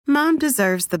Mom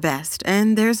deserves the best,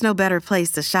 and there's no better place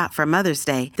to shop for Mother's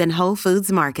Day than Whole Foods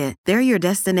Market. They're your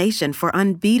destination for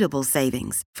unbeatable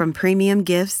savings, from premium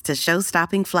gifts to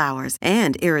show-stopping flowers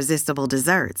and irresistible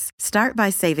desserts. Start by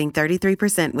saving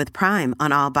 33% with Prime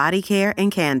on all body care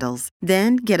and candles.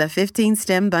 Then get a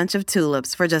 15-stem bunch of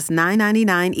tulips for just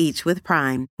 $9.99 each with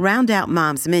Prime. Round out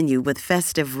Mom's menu with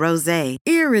festive rosé,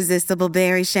 irresistible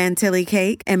berry chantilly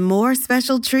cake, and more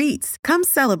special treats. Come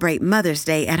celebrate Mother's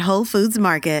Day at Whole Foods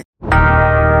Market.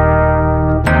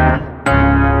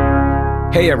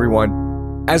 Hey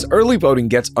everyone. As early voting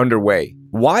gets underway,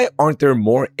 why aren't there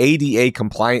more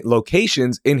ADA-compliant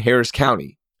locations in Harris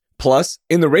County? Plus,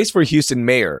 in the race for Houston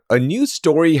mayor, a new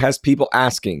story has people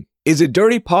asking, is it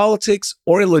dirty politics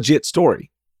or a legit story?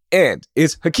 And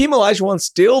is Hakeem Olajuwon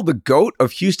still the GOAT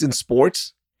of Houston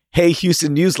sports? Hey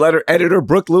Houston newsletter editor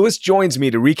Brooke Lewis joins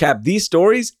me to recap these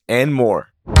stories and more.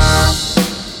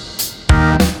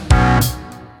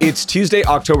 It's Tuesday,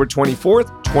 October 24th,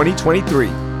 2023.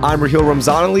 I'm Raheel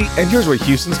Ramzanali, and here's what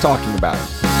Houston's talking about.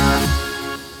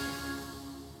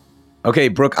 Okay,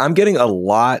 Brooke, I'm getting a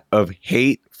lot of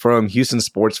hate from Houston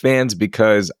sports fans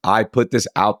because I put this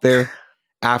out there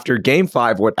after Game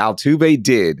 5, what Altuve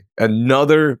did,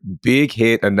 another big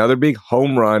hit, another big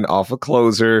home run off a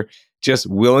closer, just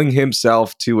willing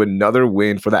himself to another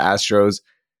win for the Astros.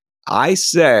 I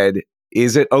said,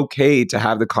 is it okay to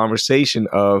have the conversation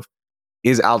of,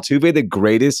 is Altuve the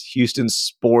greatest Houston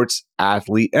sports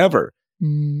athlete ever?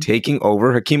 Taking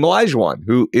over Hakeem Olajuwon,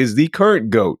 who is the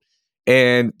current GOAT.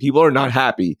 And people are not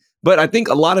happy. But I think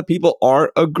a lot of people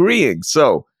are agreeing.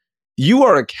 So you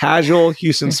are a casual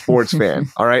Houston sports fan.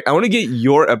 All right. I want to get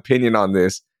your opinion on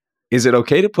this. Is it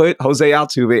okay to put Jose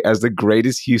Altuve as the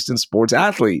greatest Houston sports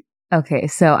athlete? Okay,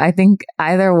 so I think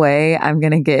either way, I'm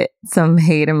going to get some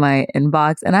hate in my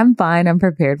inbox, and I'm fine. I'm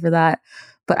prepared for that.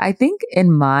 But I think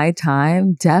in my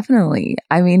time, definitely.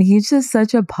 I mean, he's just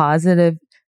such a positive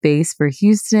face for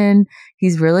Houston.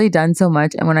 He's really done so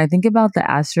much. And when I think about the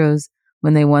Astros,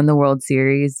 when they won the World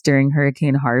Series during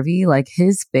Hurricane Harvey, like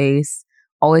his face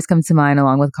always comes to mind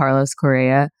along with Carlos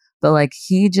Correa. But like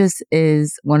he just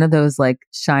is one of those like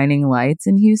shining lights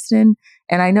in Houston.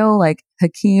 And I know like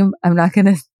Hakeem, I'm not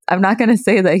gonna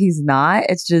say that he's not.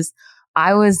 It's just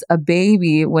I was a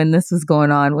baby when this was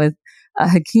going on with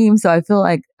Hakeem. So I feel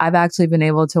like I've actually been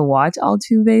able to watch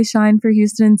Altuve shine for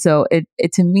Houston. So it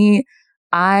to me,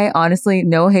 I honestly,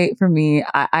 no hate for me.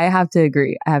 I have to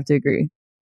agree.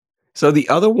 So the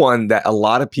other one that a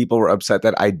lot of people were upset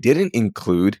that I didn't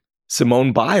include,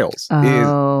 Simone Biles, is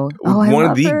one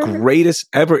of the greatest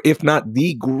ever, if not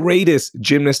the greatest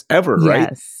gymnast ever, right?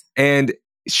 Yes. And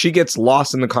she gets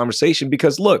lost in the conversation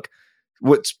because look,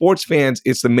 with sports fans,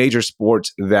 it's the major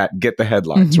sports that get the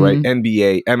headlines, right?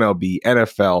 NBA, MLB,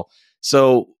 NFL.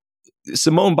 So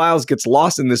Simone Biles gets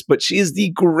lost in this, but she is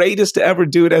the greatest to ever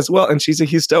do it as well. And she's a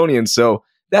Houstonian. So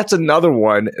that's another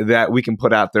one that we can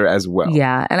put out there as well.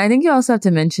 Yeah. And I think you also have to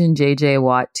mention JJ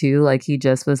Watt too. Like he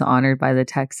just was honored by the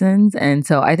Texans. And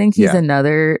so I think he's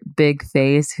another big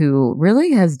face who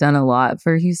really has done a lot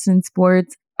for Houston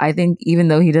sports. I think even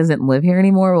though he doesn't live here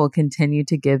anymore, will continue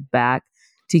to give back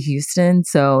to Houston.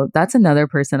 So that's another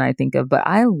person I think of. But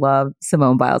I love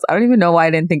Simone Biles. I don't even know why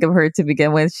I didn't think of her to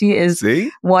begin with. She is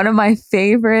one of my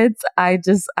favorites. I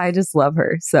just love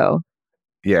her. So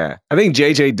yeah, I think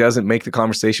JJ doesn't make the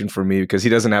conversation for me because he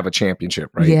doesn't have a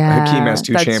championship, right? Yeah, Hakeem has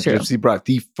 2 championships. True. He brought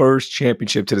the first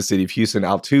championship to the city of Houston.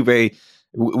 Altuve,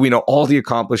 we know all the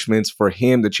accomplishments for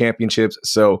him, the championships.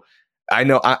 So I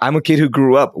know I'm a kid who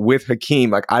grew up with Hakeem.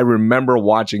 Like I remember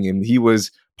watching him. He was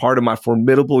part of my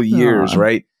formidable years,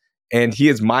 right? And he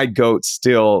is my GOAT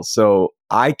still. So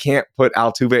I can't put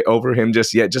Altuve over him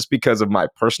just yet, just because of my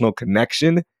personal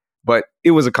connection. But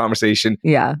it was a conversation.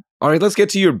 Yeah. All right, let's get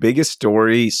to your biggest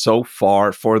story so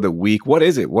far for the week. What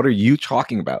is it? What are you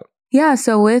talking about? Yeah,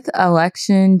 so with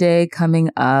Election Day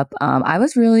coming up, I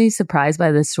was really surprised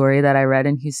by the story that I read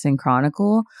in Houston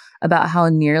Chronicle about how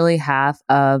nearly half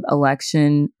of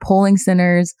election polling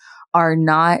centers are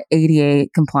not ADA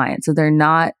compliant. So they're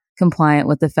not compliant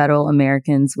with the Federal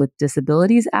Americans with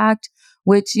Disabilities Act,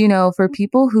 which, you know, for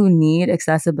people who need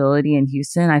accessibility in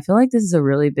Houston, I feel like this is a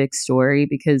really big story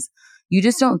because you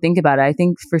just don't think about it. I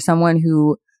think for someone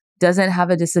who doesn't have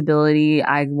a disability,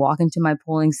 I walk into my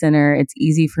polling center, it's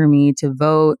easy for me to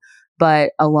vote.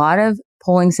 But a lot of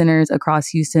polling centers across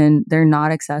Houston, they're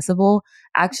not accessible.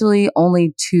 Actually,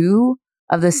 only 2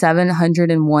 of the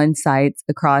 701 sites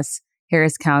across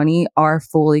Harris County are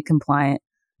fully compliant.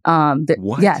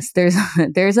 What? Yes,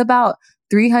 there's about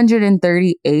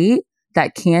 338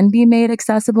 that can be made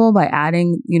accessible by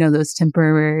adding, you know, those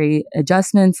temporary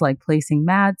adjustments like placing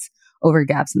mats over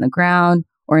gaps in the ground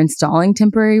or installing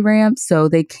temporary ramps so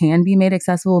they can be made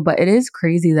accessible. But it is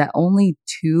crazy that only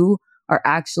 2 are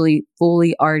actually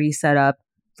fully already set up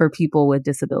for people with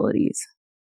disabilities.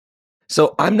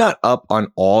 So I'm not up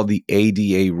on all the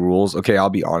ADA rules. Okay, I'll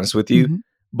be honest with you. Mm-hmm.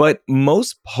 But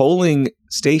most polling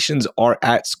stations are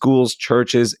at schools,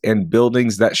 churches, and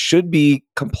buildings that should be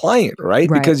compliant, right?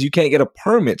 Right. Because you can't get a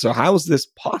permit. So how is this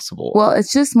possible? Well,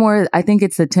 it's just more, I think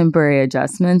it's the temporary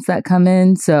adjustments that come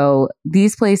in. So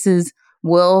these places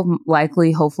will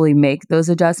likely, hopefully, make those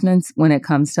adjustments when it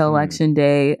comes to election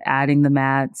day, adding the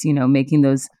mats, making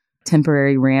those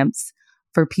temporary ramps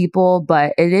for people.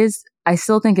 But I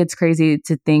still think it's crazy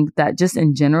to think that just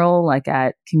in general, like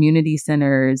at community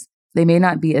centers, they may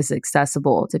not be as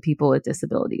accessible to people with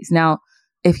disabilities. Now,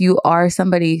 if you are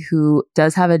somebody who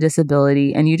does have a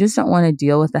disability and you just don't want to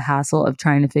deal with the hassle of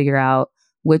trying to figure out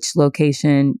which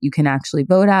location you can actually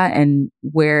vote at and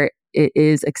where it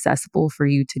is accessible for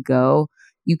you to go,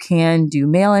 you can do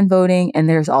mail-in voting, and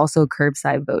there's also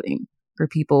curbside voting for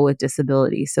people with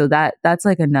disabilities. So that's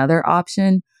like another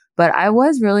option. But I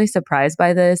was really surprised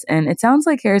by this, and it sounds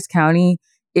like Harris County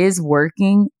is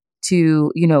working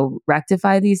to,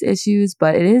 rectify these issues,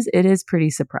 but it is pretty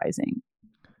surprising.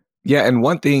 Yeah, and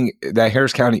one thing that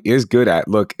Harris County is good at,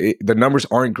 look, the numbers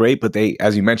aren't great, but they,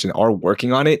 as you mentioned, are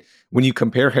working on it. When you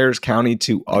compare Harris County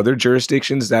to other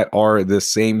jurisdictions that are the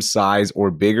same size or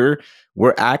bigger,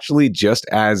 we're actually just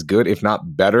as good, if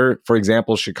not better. For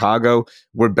example, Chicago,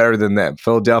 we're better than them.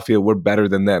 Philadelphia, we're better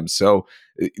than them. So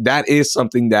that is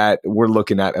something that we're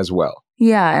looking at as well.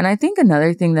 Yeah, and I think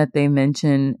another thing that they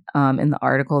mentioned in the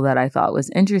article that I thought was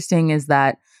interesting is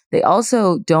that they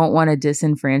also don't want to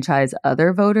disenfranchise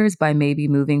other voters by maybe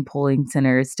moving polling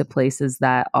centers to places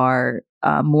that are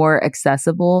more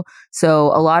accessible. So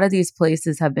a lot of these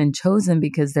places have been chosen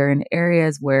because they're in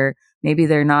areas where maybe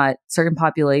certain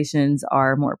populations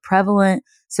are more prevalent.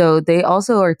 So they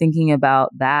also are thinking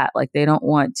about that. Like they don't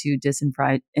want to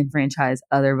disenfranchise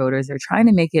other voters. They're trying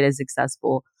to make it as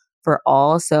accessible for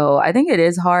all. So I think it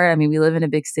is hard. I mean, we live in a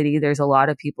big city. There's a lot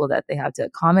of people that they have to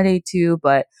accommodate to,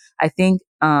 but I think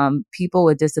people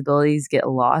with disabilities get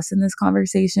lost in this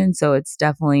conversation. So it's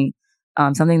definitely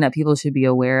something that people should be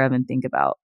aware of and think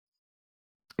about.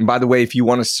 And by the way, if you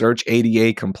want to search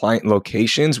ADA compliant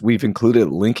locations, we've included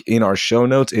a link in our show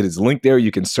notes. It is linked there. You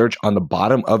can search on the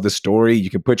bottom of the story. You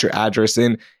can put your address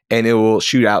in and it will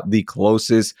shoot out the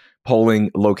closest polling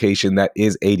location that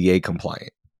is ADA compliant.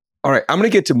 All right, I'm going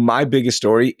to get to my biggest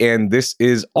story, and this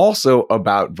is also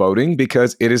about voting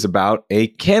because it is about a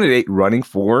candidate running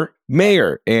for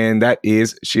mayor, and that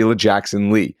is Sheila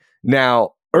Jackson Lee.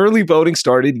 Now, early voting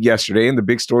started yesterday, and the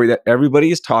big story that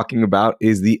everybody is talking about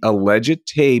is the alleged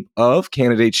tape of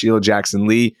candidate Sheila Jackson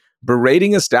Lee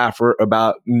berating a staffer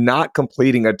about not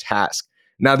completing a task.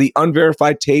 Now, the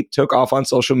unverified tape took off on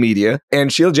social media,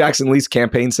 and Sheila Jackson Lee's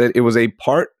campaign said it was a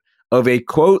part of a,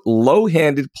 quote,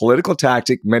 low-handed political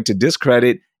tactic meant to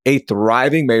discredit a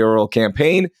thriving mayoral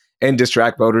campaign and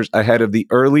distract voters ahead of the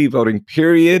early voting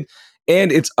period.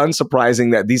 And it's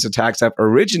unsurprising that these attacks have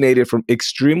originated from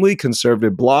extremely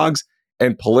conservative blogs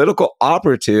and political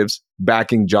operatives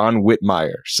backing John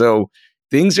Whitmire. So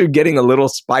things are getting a little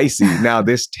spicy. Now,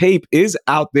 this tape is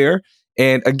out there.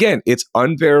 And again, it's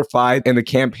unverified. And the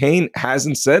campaign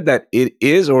hasn't said that it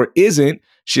is or isn't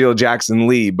Sheila Jackson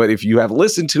Lee. But if you have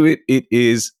listened to it, it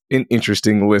is an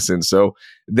interesting listen. So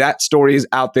that story is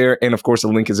out there. And of course, the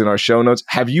link is in our show notes.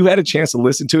 Have you had a chance to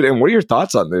listen to it? And what are your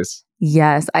thoughts on this?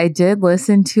 Yes, I did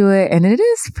listen to it, and it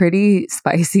is pretty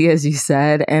spicy, as you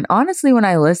said. And honestly, when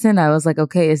I listened, I was like,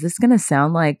 okay, is this going to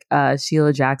sound like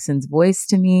Sheila Jackson's voice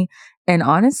to me? And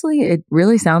honestly, it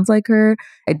really sounds like her.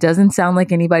 It doesn't sound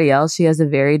like anybody else. She has a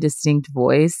very distinct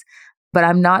voice, but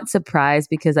I'm not surprised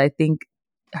because I think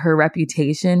her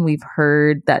reputation, we've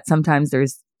heard that sometimes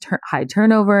there's high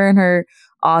turnover in her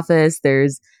office.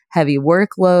 There's heavy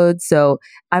workload. So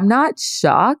I'm not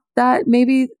shocked that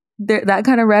maybe that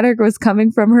kind of rhetoric was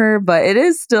coming from her, but it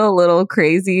is still a little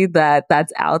crazy that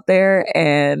that's out there.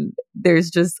 And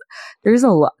there's a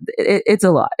lot. It's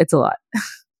a lot.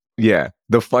 Yeah.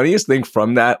 The funniest thing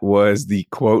from that was the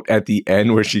quote at the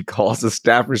end where she calls the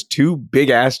staffers two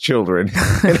big ass children.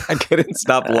 And I couldn't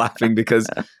stop laughing because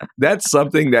that's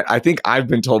something that I think I've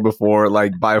been told before,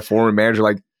 like by a former manager,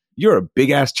 like, you're a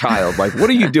big ass child. Like, what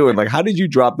are you doing? Like, how did you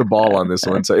drop the ball on this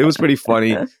one? So it was pretty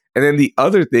funny. And then the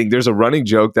other thing, there's a running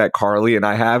joke that Carly and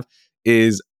I have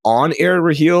is on air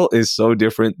Raheel is so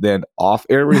different than off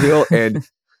air Raheel. And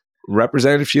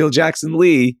Representative Sheila Jackson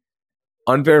Lee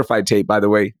unverified tape, by the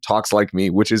way, talks like me,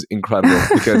 which is incredible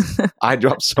because I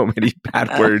drop so many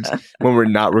bad words when we're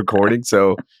not recording.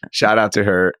 So shout out to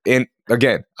her. And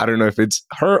again, I don't know if it's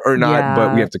her or not,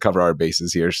 but we have to cover our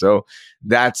bases here. So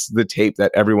that's the tape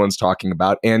that everyone's talking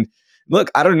about. And look,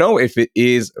 I don't know if it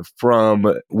is from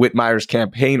Whitmire's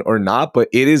campaign or not, but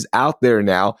it is out there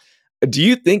now. Do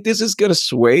you think this is going to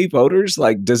sway voters?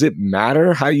 Like, does it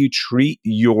matter how you treat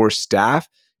your staff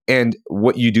and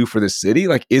what you do for the city?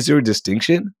 Like, is there a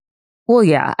distinction? Well,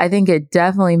 yeah, I think it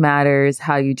definitely matters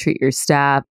how you treat your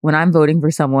staff. When I'm voting for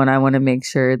someone, I want to make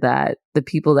sure that the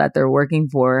people that they're working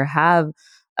for have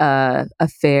a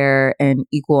fair and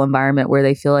equal environment where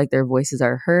they feel like their voices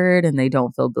are heard and they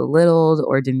don't feel belittled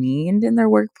or demeaned in their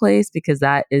workplace, because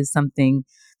that is something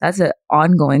that's an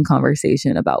ongoing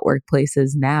conversation about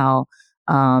workplaces now.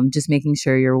 Just making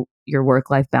sure your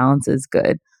work-life balance is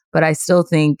good. But I still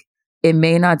think it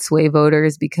may not sway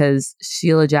voters because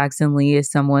Sheila Jackson Lee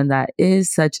is someone that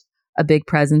is such a big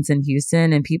presence in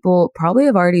Houston, and people probably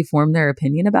have already formed their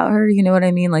opinion about her. You know what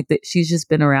I mean? Like that she's just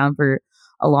been around for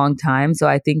a long time. So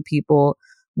I think people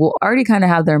will already kind of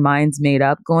have their minds made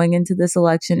up going into this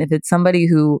election. If it's somebody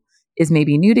who is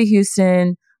maybe new to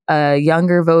Houston, a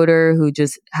younger voter who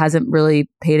just hasn't really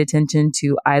paid attention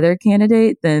to either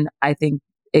candidate, then I think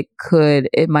it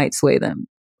might sway them.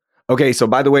 Okay, so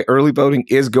by the way, early voting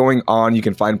is going on. You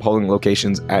can find polling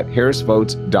locations at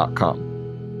harrisvotes.com.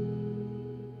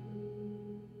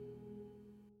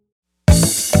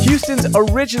 Houston's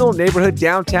original neighborhood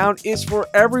downtown is for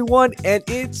everyone, and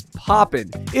it's poppin'.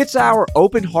 It's our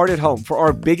open-hearted home for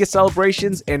our biggest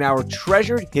celebrations and our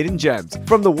treasured hidden gems.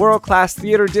 From the world-class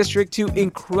theater district to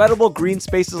incredible green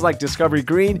spaces like Discovery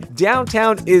Green,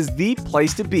 downtown is the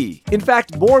place to be. In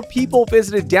fact, more people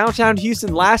visited downtown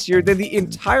Houston last year than the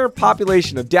entire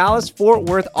population of Dallas, Fort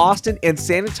Worth, Austin, and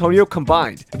San Antonio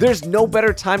combined. There's no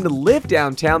better time to live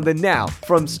downtown than now.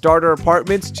 From starter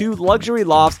apartments to luxury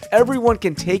lofts, everyone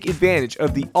can take advantage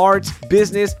of the arts,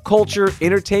 business, culture,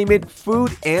 entertainment,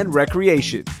 food, and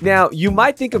recreation. Now, you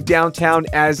might think of downtown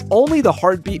as only the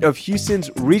heartbeat of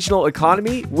Houston's regional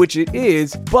economy, which it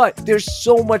is, but there's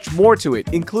so much more to it,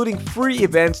 including free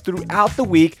events throughout the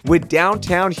week with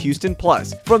Downtown Houston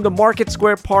Plus. From the Market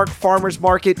Square Park Farmers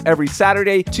Market every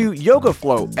Saturday to Yoga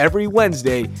Flow every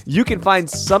Wednesday, you can find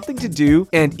something to do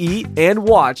and eat and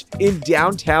watch in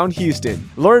downtown Houston.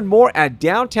 Learn more at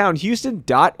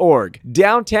downtownhouston.org.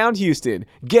 Downtown Houston.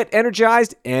 Get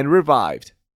energized and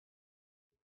revived.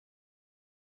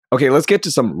 Okay, let's get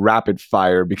to some rapid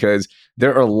fire because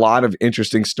there are a lot of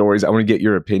interesting stories I want to get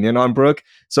your opinion on, Brooke.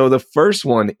 So the first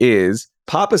one is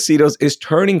Pappasitos is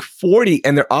turning 40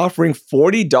 and they're offering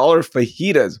 $40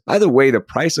 fajitas. By the way, the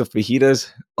price of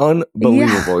fajitas,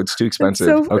 unbelievable. It's too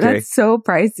expensive. That's so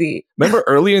pricey. Remember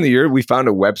earlier in the year, we found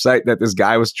a website that this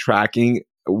guy was tracking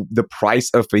the price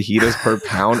of fajitas per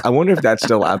pound. I wonder if that's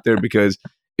still out there because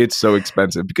it's so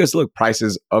expensive. Because look,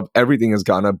 prices of everything has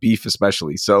gone up, beef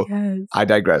especially. So yes. I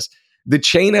digress. The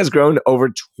chain has grown to over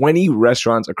 20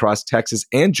 restaurants across Texas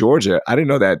and Georgia. I didn't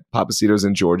know that Pappasitos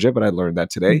in Georgia, but I learned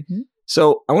that today. Mm-hmm.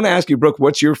 So I want to ask you, Brooke,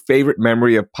 what's your favorite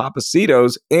memory of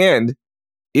Pappasitos? And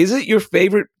is it your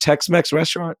favorite Tex-Mex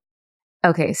restaurant?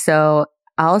 Okay, so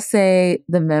I'll say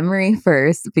the memory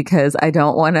first because I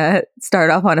don't want to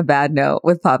start off on a bad note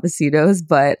with Pappasitos,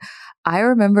 but I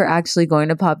remember actually going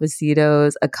to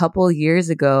Pappasitos a couple years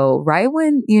ago, right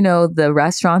when, the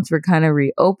restaurants were kind of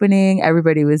reopening,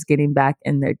 everybody was getting back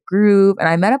in their groove. And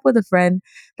I met up with a friend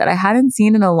that I hadn't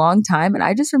seen in a long time. And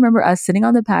I just remember us sitting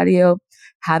on the patio,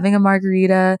 having a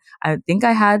margarita. I think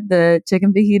I had the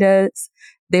chicken fajitas.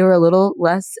 They were a little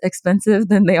less expensive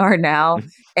than they are now.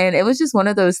 And it was just one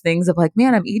of those things of like,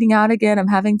 man, I'm eating out again. I'm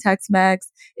having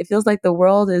Tex-Mex. It feels like the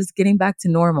world is getting back to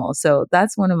normal. So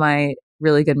that's one of my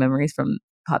really good memories from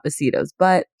Pappasitos.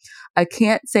 But I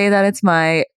can't say that it's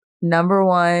my number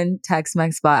one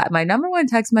Tex-Mex spot. My number one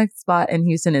Tex-Mex spot in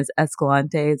Houston is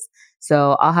Escalante's.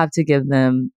 So I'll have to give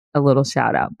them a little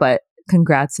shout out. But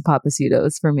congrats to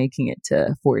Pappasitos for making it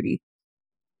to 40.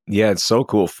 Yeah, it's so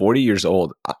cool. 40 years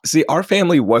old. See, our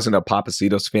family wasn't a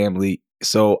Pappasitos family,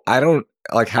 so I don't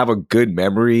have a good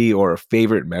memory or a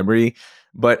favorite memory,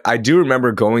 but I do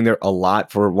remember going there a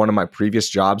lot for one of my previous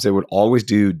jobs. They would always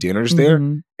do dinners there,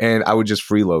 and I would just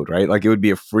freeload, right? Like it would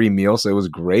be a free meal, so it was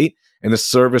great, and the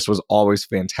service was always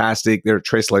fantastic. Their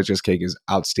tres leches cake is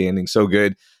outstanding, so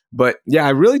good. But yeah,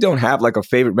 I really don't have a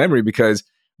favorite memory because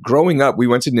growing up, we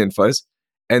went to Ninfa's,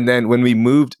 and then when we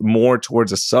moved more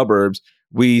towards the suburbs,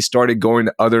 we started going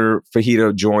to other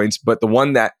fajita joints, but the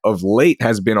one that of late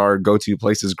has been our go-to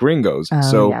place is Gringo's. Oh,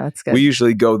 so yeah, that's good. We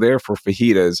usually go there for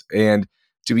fajitas. And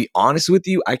to be honest with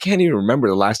you, I can't even remember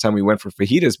the last time we went for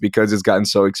fajitas because it's gotten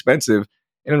so expensive.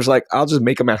 And I was like, I'll just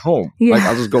make them at home. Yeah. Like,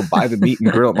 I'll just go buy the meat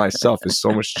and grill it myself. It's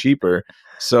so much cheaper.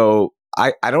 So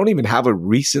I don't even have a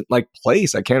recent like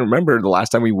place. I can't remember the last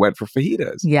time we went for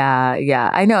fajitas.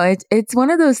 Yeah. I know. It's one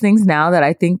of those things now that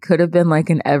I think could have been like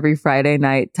an every Friday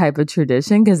night type of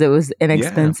tradition because it was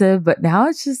inexpensive, but now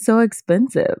it's just so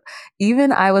expensive.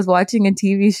 Even I was watching a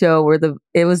TV show where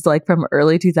it was like from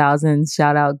early 2000s,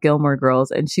 shout out Gilmore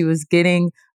Girls, and she was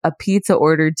getting a pizza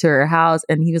ordered to her house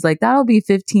and he was like, that'll be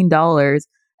 $15.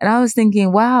 And I was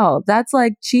thinking, wow, that's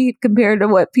like cheap compared to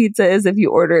what pizza is if you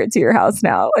order it to your house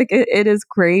now. Like it is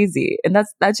crazy. And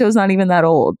that show's not even that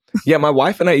old. Yeah, my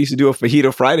wife and I used to do a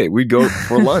fajita Friday. We'd go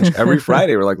for lunch every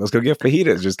Friday. We're like, let's go get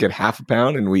fajitas. Just get half a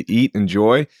pound and we'd eat,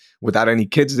 enjoy without any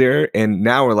kids there. And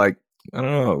now we're like, I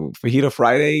don't know, fajita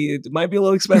Friday, it might be a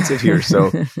little expensive here.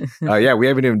 So yeah, we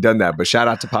haven't even done that. But shout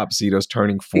out to Papacitos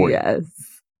turning 40. Yes.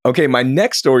 Okay, my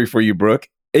next story for you, Brooke.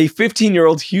 A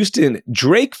 15-year-old Houston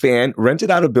Drake fan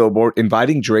rented out a billboard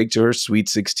inviting Drake to her Sweet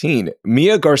 16.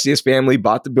 Mia Garcia's family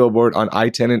bought the billboard on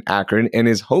I-10 in Akron and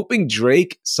is hoping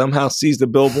Drake somehow sees the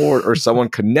billboard or someone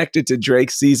connected to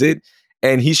Drake sees it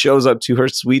and he shows up to her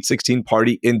Sweet 16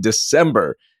 party in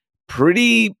December.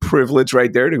 Pretty privileged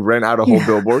right there to rent out a whole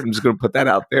billboard. I'm just going to put that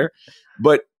out there.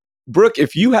 But Brooke,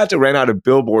 if you had to rent out a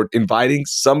billboard inviting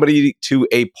somebody to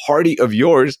a party of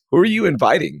yours, who are you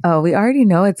inviting? Oh, we already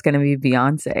know it's going to be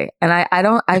Beyonce. And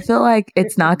I feel like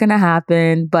it's not going to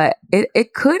happen, but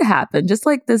it could happen. Just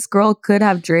like this girl could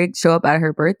have Drake show up at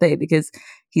her birthday because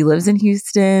he lives in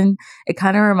Houston. It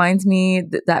kind of reminds me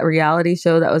that reality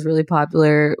show that was really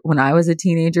popular when I was a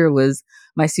teenager was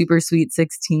My Super Sweet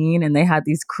 16. And they had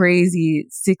these crazy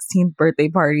 16th birthday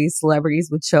parties. Celebrities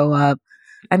would show up.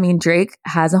 I mean, Drake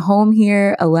has a home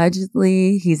here,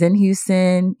 allegedly. He's in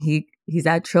Houston. He's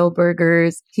at Trill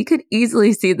Burgers. He could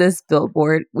easily see this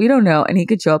billboard. We don't know. And he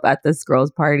could show up at this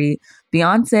girl's party.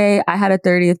 Beyonce, I had a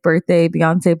 30th birthday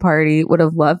Beyonce party. Would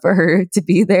have loved for her to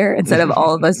be there instead of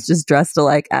all of us just dressed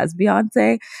alike as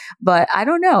Beyonce. But I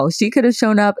don't know. She could have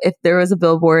shown up if there was a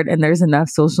billboard and there's enough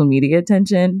social media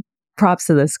attention. Props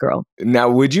to this girl. Now,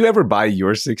 would you ever buy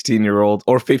your 16-year-old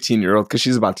or 15-year-old, because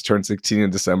she's about to turn 16 in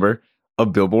December, a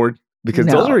billboard? Because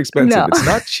those are expensive. No. It's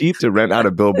not cheap to rent out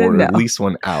a billboard or at least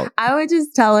one out. I would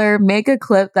just tell her, make a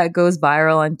clip that goes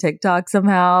viral on TikTok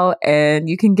somehow, and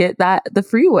you can get that the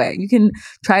freeway. You can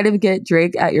try to get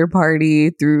Drake at your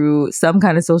party through some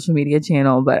kind of social media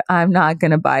channel, but I'm not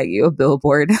going to buy you a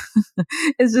billboard.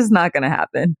 It's just not going to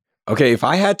happen. Okay, if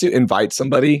I had to invite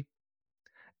somebody,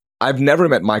 I've never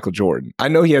met Michael Jordan. I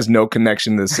know he has no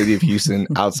connection to the city of Houston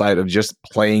outside of just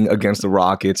playing against the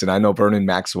Rockets. And I know Vernon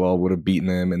Maxwell would have beaten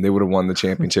them and they would have won the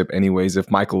championship anyways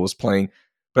if Michael was playing.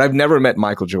 But I've never met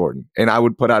Michael Jordan. And I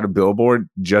would put out a billboard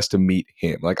just to meet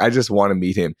him. Like, I just want to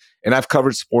meet him. And I've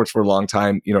covered sports for a long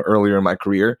time, earlier in my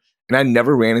career. And I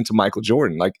never ran into Michael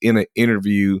Jordan, like in an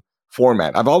interview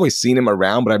format. I've always seen him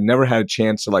around, but I've never had a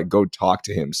chance to go talk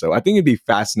to him. So I think it'd be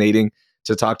fascinating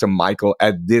to talk to Michael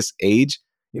at this age,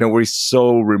 where he's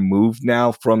so removed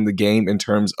now from the game in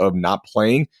terms of not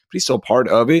playing, but he's still part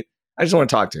of it. I just want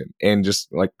to talk to him and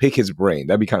just pick his brain.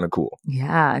 That'd be kind of cool.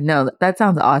 Yeah, no, that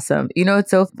sounds awesome.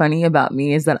 What's so funny about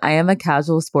me is that I am a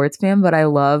casual sports fan, but I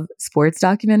love sports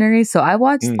documentaries. So I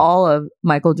watched all of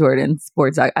Michael Jordan's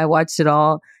sports. I watched it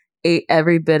all, ate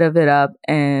every bit of it up,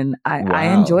 and I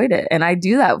enjoyed it. And I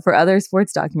do that for other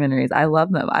sports documentaries. I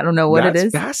love them. I don't know what it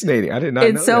is. That's fascinating. I did not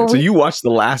know that. So you watched The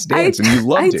Last Dance and you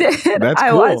loved it. I did. That's cool.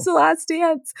 I watched The Last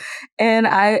Dance. And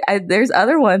I there's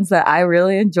other ones that I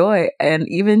really enjoy. And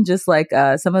even just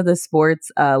some of the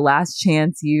sports, Last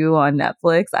Chance U on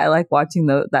Netflix. I like watching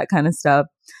that kind of stuff.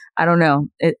 I don't know.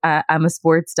 I'm a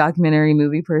sports documentary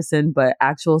movie person, but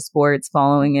actual sports,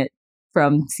 following it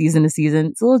from season to season,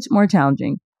 it's a little more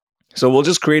challenging. So we'll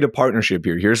just create a partnership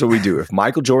here. Here's what we do. If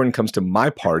Michael Jordan comes to my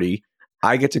party,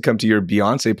 I get to come to your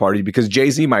Beyonce party because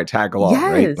Jay-Z might tag along,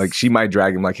 right? Like, she might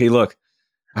drag him hey, look,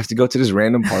 I have to go to this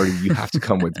random party. You have to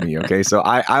come with me, okay? So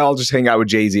I'll just hang out with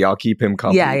Jay-Z. I'll keep him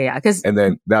company. Yeah. And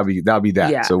then that'll be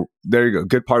that. Yeah. So there you go.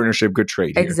 Good partnership, good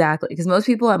trade here. Exactly. Because most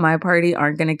people at my party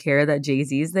aren't going to care that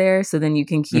Jay-Z's there. So then you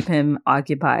can keep him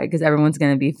occupied because everyone's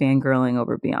going to be fangirling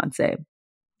over Beyonce.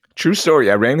 True story.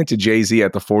 I ran into Jay-Z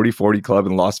at the 4040 Club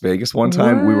in Las Vegas one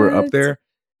time. What? We were up there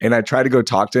and I tried to go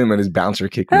talk to him and his bouncer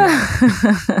kicked me out.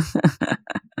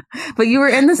 But you were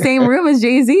in the same room as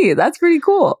Jay-Z. That's pretty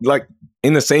cool.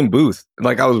 In the same booth.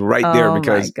 I was right there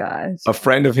because a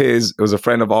friend of his, it was a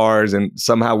friend of ours, and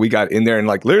somehow we got in there and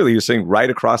literally he was sitting right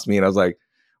across me and I was like,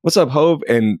 what's up, Hove?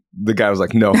 And the guy was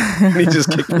like, no. And he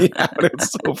just kicked me out.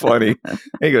 It's so funny.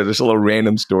 There you go. There's a little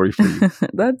random story for you.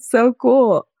 That's so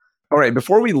cool. All right,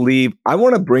 before we leave, I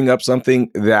want to bring up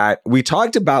something that we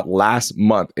talked about last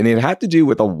month, and it had to do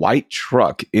with a white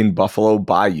truck in Buffalo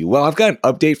Bayou. Well, I've got an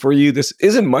update for you. This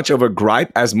isn't much of a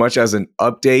gripe as much as an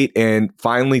update, and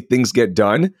finally things get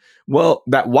done. Well,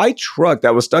 that white truck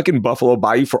that was stuck in Buffalo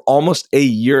Bayou for almost a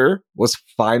year was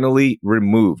finally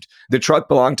removed. The truck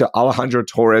belonged to Alejandro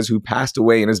Torres, who passed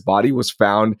away, and his body was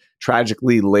found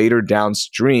tragically later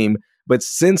downstream. But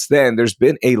since then, there's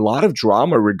been a lot of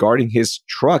drama regarding his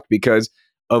truck because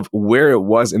of where it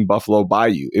was in Buffalo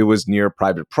Bayou. It was near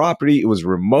private property. It was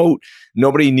remote.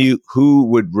 Nobody knew who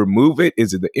would remove it.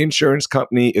 Is it the insurance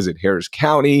company? Is it Harris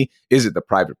County? Is it the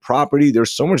private property?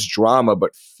 There's so much drama,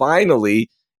 but finally,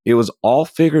 it was all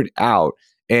figured out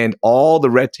and all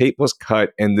the red tape was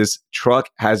cut and this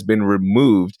truck has been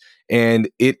removed. And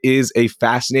it is a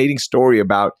fascinating story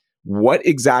about what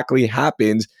exactly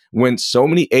happens when so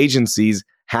many agencies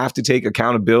have to take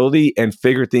accountability and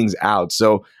figure things out.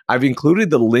 So I've included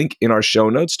the link in our show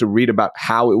notes to read about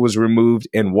how it was removed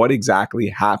and what exactly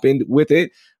happened with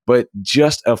it. But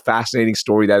just a fascinating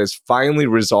story that is finally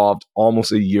resolved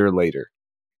almost a year later.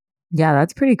 Yeah,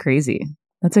 that's pretty crazy.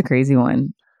 That's a crazy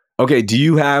one. Okay, do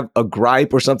you have a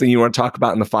gripe or something you want to talk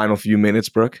about in the final few minutes,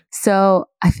 Brooke? So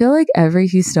I feel like every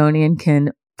Houstonian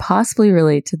can possibly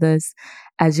relate to this.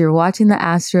 As you're watching the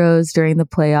Astros during the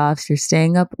playoffs, you're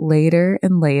staying up later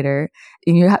and later,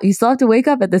 and you still have to wake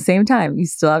up at the same time. You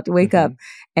still have to wake up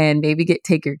and maybe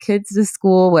take your kids to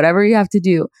school, whatever you have to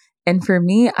do. And for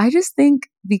me, I just think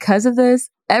because of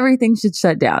this, everything should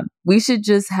shut down. We should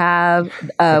just have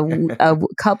a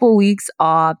couple weeks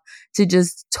off to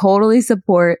just totally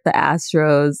support the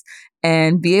Astros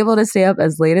and be able to stay up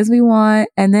as late as we want.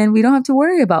 And then we don't have to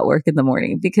worry about work in the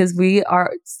morning because we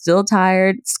are still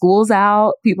tired. School's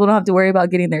out. People don't have to worry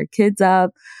about getting their kids up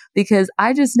because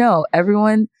I just know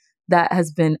everyone that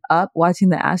has been up watching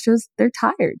the Astros, they're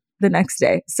tired the next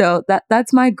day. So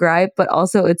that's my gripe. But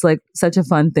also it's like such a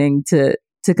fun thing to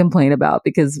complain about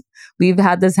because we've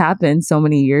had this happen so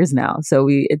many years now. So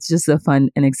it's just a fun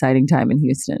and exciting time in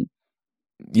Houston.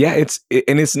 Yeah,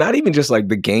 it's not even just like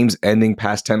the games ending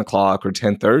past 10 o'clock or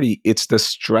 10:30. It's the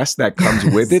stress that comes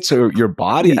with it. So your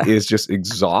body is just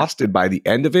exhausted by the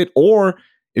end of it. Or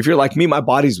if you're like me, my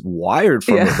body's wired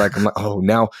from it. Like I'm like, oh,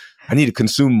 now I need to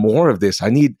consume more of this. I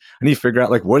need to figure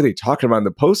out like what are they talking about in the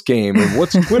post game and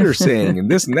what's Twitter saying and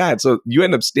this and that. So you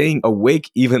end up staying awake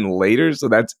even later. So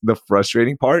that's the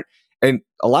frustrating part. And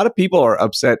a lot of people are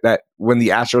upset that when the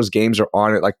Astros games are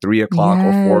on at like 3 o'clock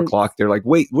or 4 o'clock, they're like,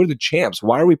 wait, we're the champs.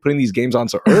 Why are we putting these games on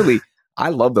so early? I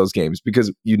love those games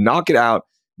because you knock it out.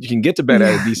 You can get to bed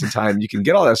at a decent time. You can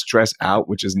get all that stress out,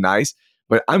 which is nice.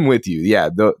 But I'm with you. Yeah,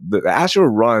 the Astro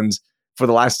runs for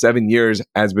the last 7 years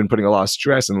has been putting a lot of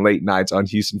stress and late nights on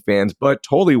Houston fans, but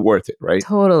totally worth it, right?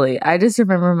 Totally. I just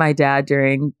remember my dad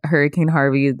during Hurricane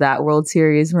Harvey, that World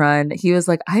Series run, he was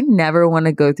like, I never want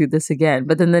to go through this again.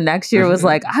 But then the next year was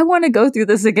like, I want to go through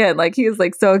this again. Like he was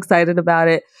like so excited about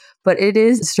it. But it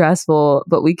is stressful,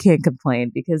 but we can't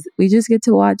complain because we just get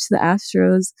to watch the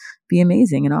Astros be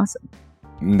amazing and awesome.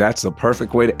 That's the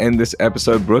perfect way to end this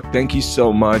episode. Brooke, thank you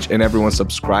so much. And everyone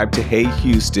subscribe to Hey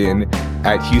Houston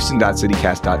at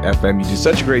houston.citycast.fm. You do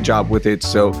such a great job with it.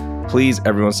 So please,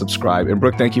 everyone subscribe. And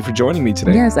Brooke, thank you for joining me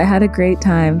today. Yes, I had a great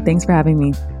time. Thanks for having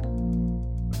me.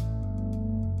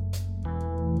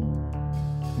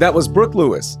 That was Brooke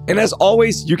Lewis. And as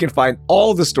always, you can find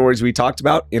all the stories we talked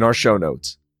about in our show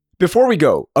notes. Before we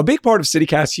go, a big part of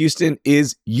CityCast Houston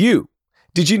is you.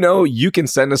 Did you know you can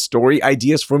send us story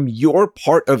ideas from your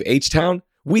part of H-Town?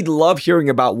 We'd love hearing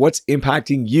about what's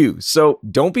impacting you. So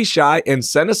don't be shy and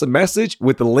send us a message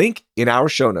with the link in our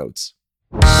show notes.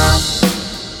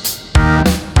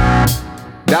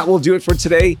 That will do it for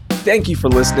today. Thank you for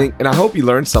listening, and I hope you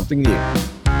learned something new.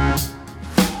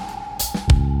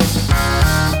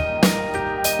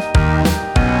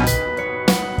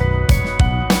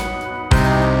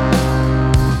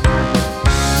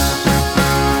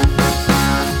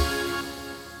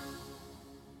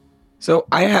 So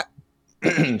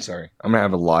sorry, I'm gonna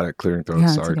have a lot of clearing throats. Yeah,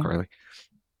 Sorry, okay. Carly.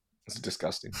 It's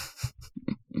disgusting.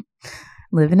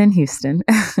 Living in Houston.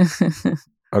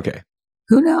 Okay.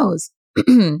 Who knows?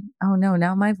 Oh no,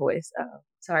 now my voice. Oh,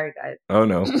 sorry guys. Oh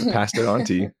no, I passed it on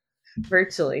to you.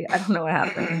 Virtually. I don't know what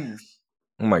happened.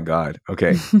 Oh my God.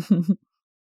 Okay.